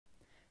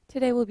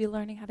Today we'll be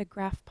learning how to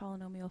graph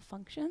polynomial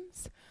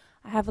functions.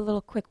 I have a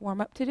little quick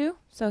warm-up to do.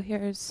 So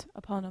here's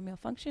a polynomial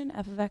function.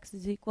 F of x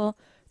is equal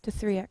to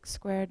 3x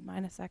squared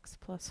minus x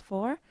plus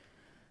 4.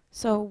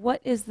 So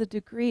what is the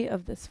degree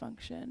of this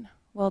function?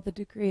 Well, the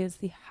degree is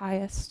the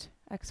highest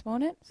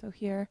exponent. So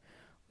here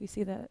we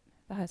see that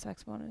the highest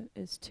exponent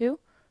is 2.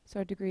 So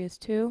our degree is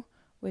 2,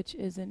 which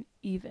is an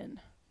even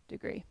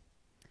degree.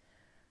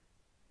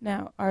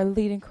 Now, our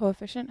leading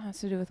coefficient has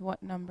to do with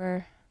what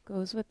number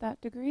goes with that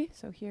degree.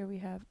 So here we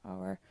have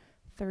our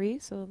 3,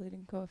 so the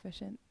leading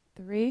coefficient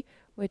 3,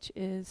 which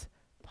is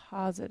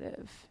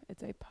positive.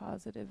 It's a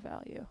positive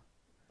value.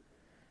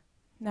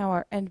 Now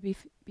our end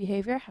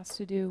behavior has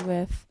to do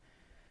with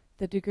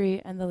the degree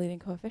and the leading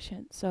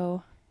coefficient.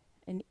 So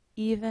an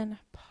even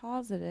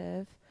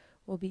positive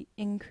will be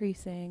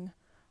increasing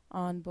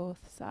on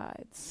both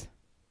sides.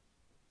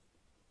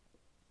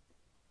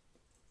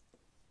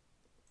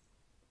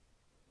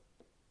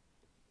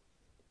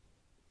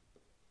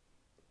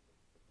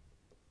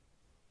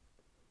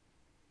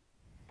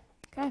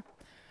 Okay,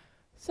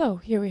 so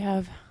here we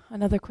have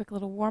another quick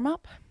little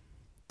warm-up.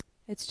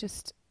 It's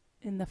just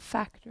in the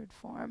factored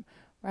form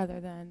rather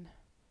than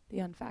the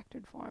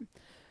unfactored form.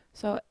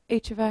 So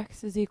h of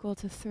x is equal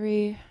to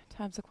 3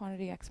 times the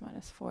quantity x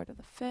minus 4 to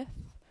the 5th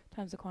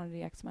times the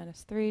quantity x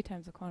minus 3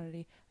 times the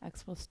quantity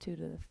x plus 2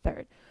 to the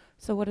 3rd.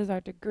 So what is our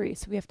degree?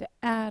 So we have to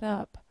add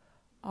up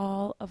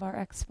all of our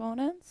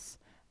exponents,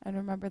 and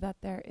remember that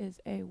there is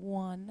a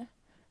 1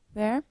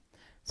 there.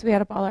 So we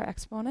add up all our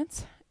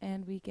exponents,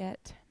 and we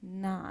get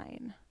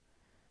 9.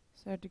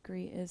 So our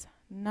degree is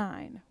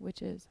 9,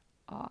 which is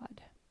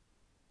odd.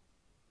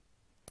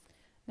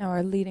 Now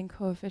our leading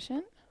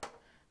coefficient,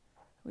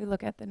 we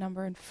look at the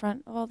number in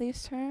front of all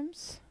these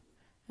terms,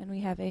 and we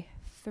have a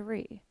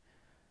 3.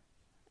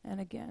 And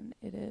again,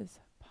 it is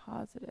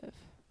positive.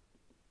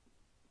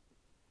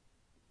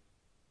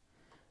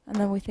 And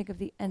then we think of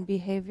the end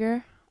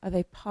behavior of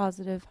a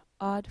positive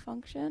odd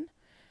function,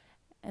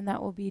 and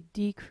that will be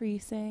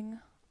decreasing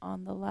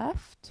on the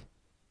left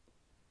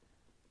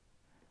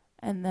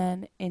and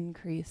then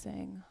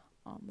increasing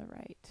on the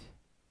right.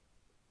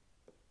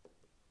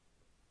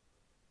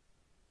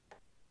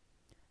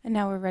 And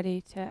now we're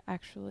ready to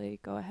actually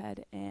go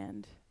ahead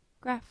and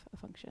graph a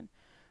function.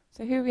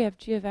 So here we have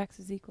g of x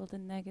is equal to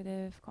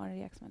negative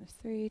quantity x minus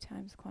 3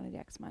 times quantity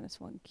x minus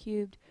 1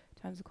 cubed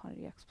times the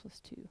quantity x plus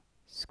 2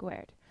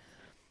 squared.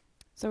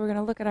 So we're going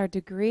to look at our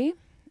degree.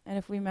 And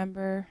if we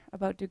remember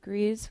about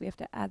degrees, we have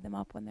to add them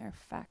up when they're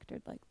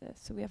factored like this.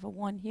 So we have a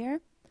 1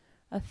 here,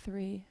 a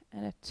 3,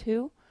 and a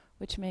 2,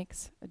 which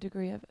makes a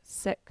degree of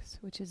 6,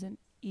 which is an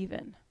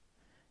even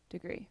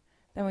degree.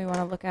 Then we want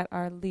to look at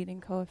our leading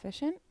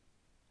coefficient,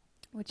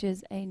 which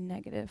is a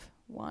negative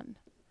 1.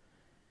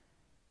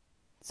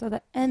 So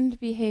the end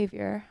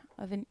behavior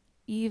of an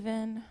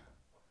even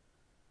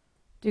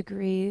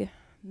degree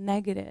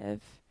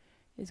negative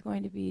is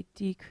going to be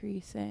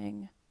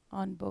decreasing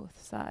on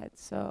both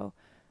sides. So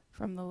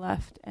from the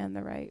left and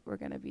the right, we're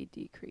going to be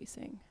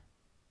decreasing.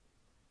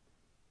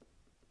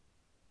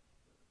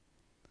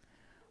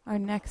 Our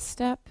next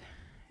step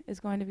is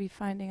going to be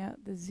finding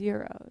out the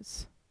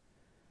zeros.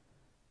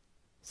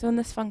 So in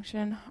this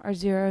function, our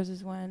zeros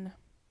is when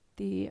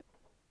the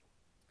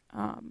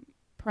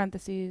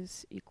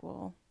parentheses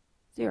equal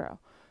 0.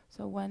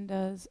 So when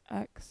does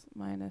x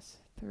minus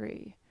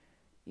 3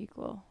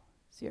 equal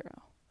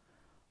 0?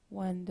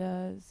 When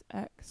does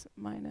x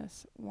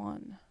minus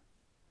 1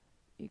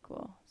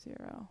 equal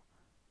 0?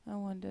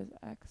 And when does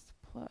x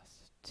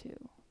plus 2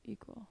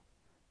 equal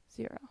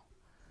 0?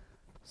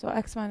 So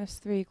x minus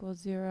 3 equals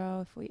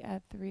 0 if we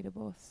add 3 to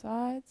both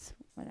sides,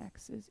 when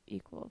x is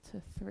equal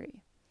to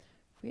 3.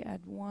 If we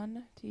add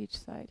 1 to each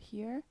side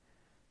here,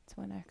 it's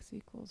when x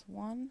equals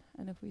 1.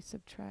 And if we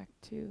subtract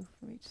 2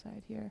 from each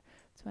side here,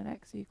 it's when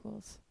x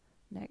equals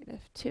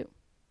negative 2.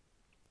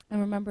 And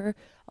remember,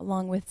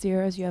 along with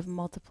zeros, you have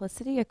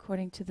multiplicity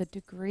according to the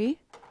degree.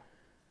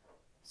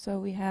 So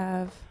we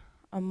have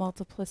a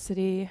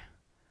multiplicity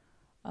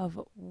of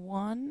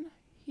 1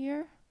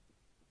 here,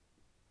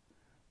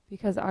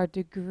 because our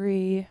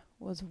degree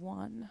was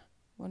 1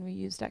 when we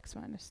used x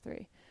minus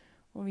 3.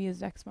 When we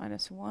used x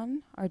minus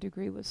 1, our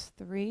degree was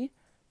 3,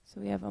 so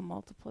we have a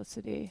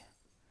multiplicity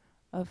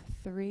of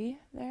 3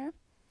 there.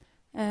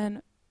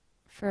 And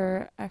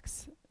for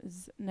x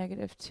is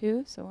negative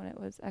 2, so when it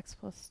was x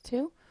plus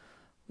 2,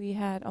 we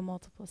had a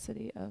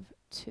multiplicity of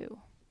 2.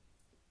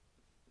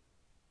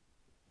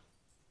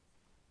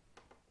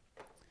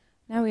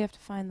 Now we have to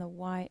find the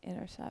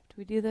y-intercept.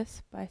 We do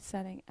this by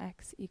setting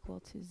x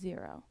equal to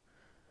 0.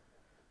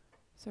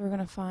 So we're going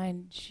to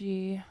find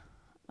g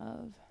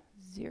of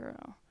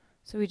 0.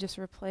 So we just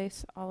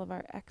replace all of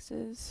our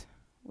x's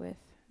with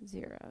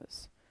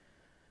zeros.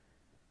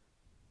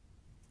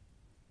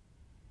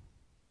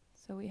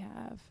 So we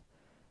have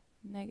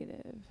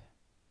negative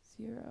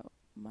 0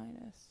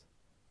 minus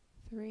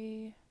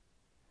 3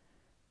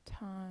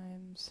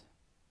 times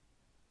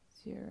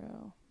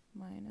 0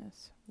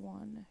 minus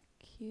 1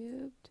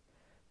 cubed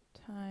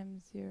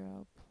times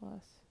 0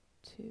 plus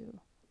 2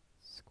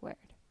 squared.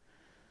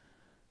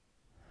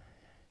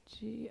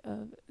 g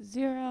of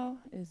 0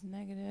 is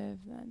negative,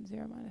 then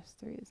 0 minus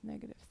 3 is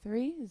negative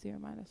 3, 0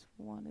 minus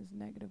 1 is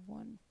negative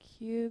 1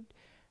 cubed,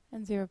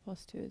 and 0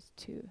 plus 2 is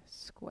 2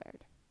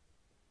 squared.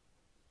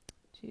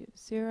 G of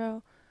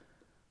 0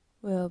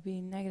 will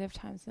be negative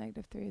times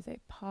negative 3 is a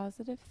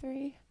positive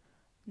 3.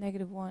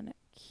 Negative 1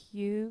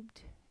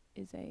 cubed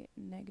is a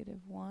negative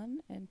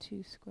 1, and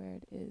 2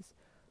 squared is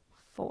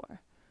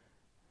 4.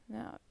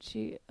 Now,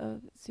 g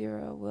of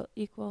 0 will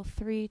equal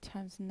 3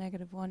 times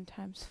negative 1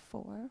 times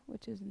 4,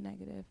 which is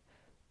negative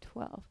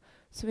 12.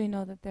 So we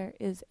know that there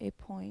is a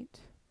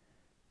point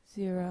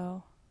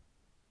 0,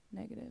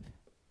 negative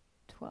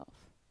 12.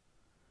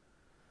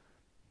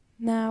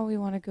 Now we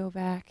want to go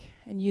back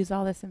and use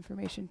all this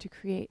information to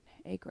create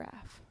a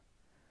graph.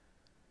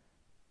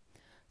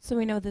 So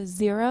we know the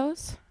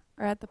zeros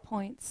are at the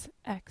points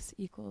x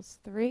equals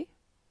 3,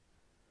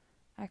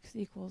 x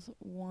equals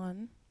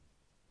 1,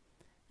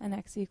 and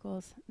x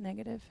equals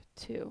negative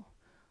 2.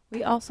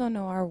 We also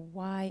know our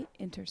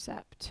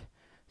y-intercept.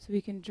 So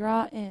we can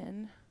draw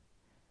in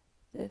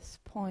this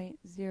point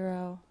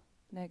 0,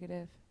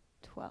 negative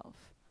 12.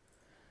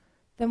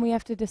 Then we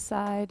have to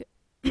decide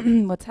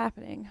what's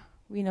happening.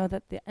 We know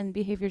that the end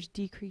behavior is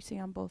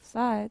decreasing on both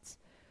sides,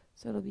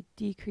 so it'll be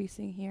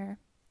decreasing here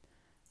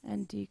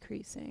and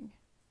decreasing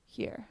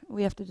here.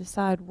 We have to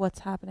decide what's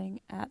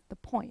happening at the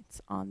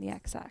points on the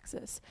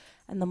x-axis,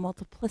 and the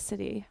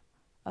multiplicity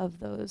of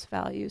those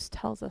values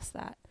tells us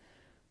that.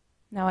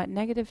 Now at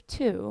negative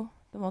 2,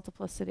 the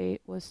multiplicity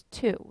was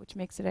 2, which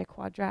makes it a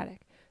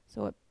quadratic.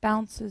 So it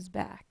bounces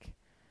back,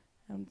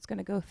 and it's going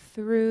to go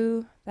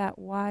through that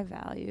y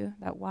value,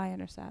 that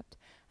y-intercept,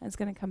 and it's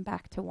going to come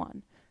back to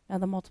 1. Now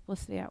the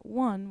multiplicity at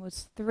 1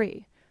 was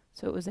 3,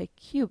 so it was a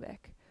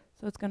cubic.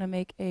 So it's going to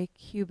make a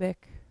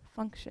cubic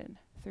function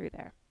through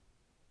there.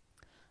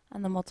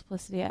 And the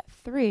multiplicity at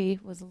 3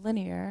 was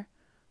linear,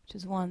 which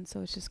is 1,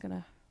 so it's just going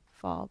to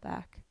fall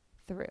back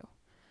through.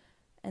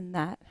 And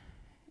that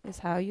is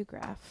how you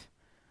graph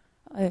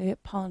a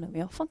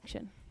polynomial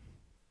function.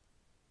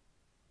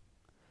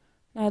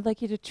 Now I'd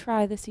like you to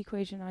try this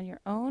equation on your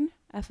own.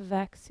 F of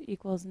x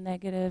equals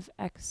negative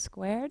x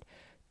squared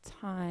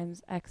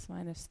times x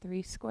minus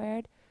 3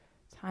 squared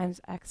times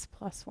x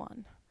plus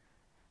 1.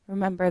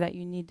 Remember that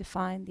you need to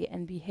find the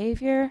end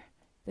behavior,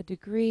 the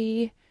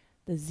degree,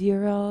 the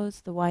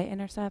zeros, the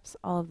y-intercepts,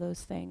 all of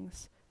those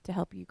things to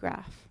help you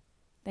graph.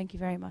 Thank you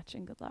very much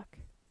and good luck.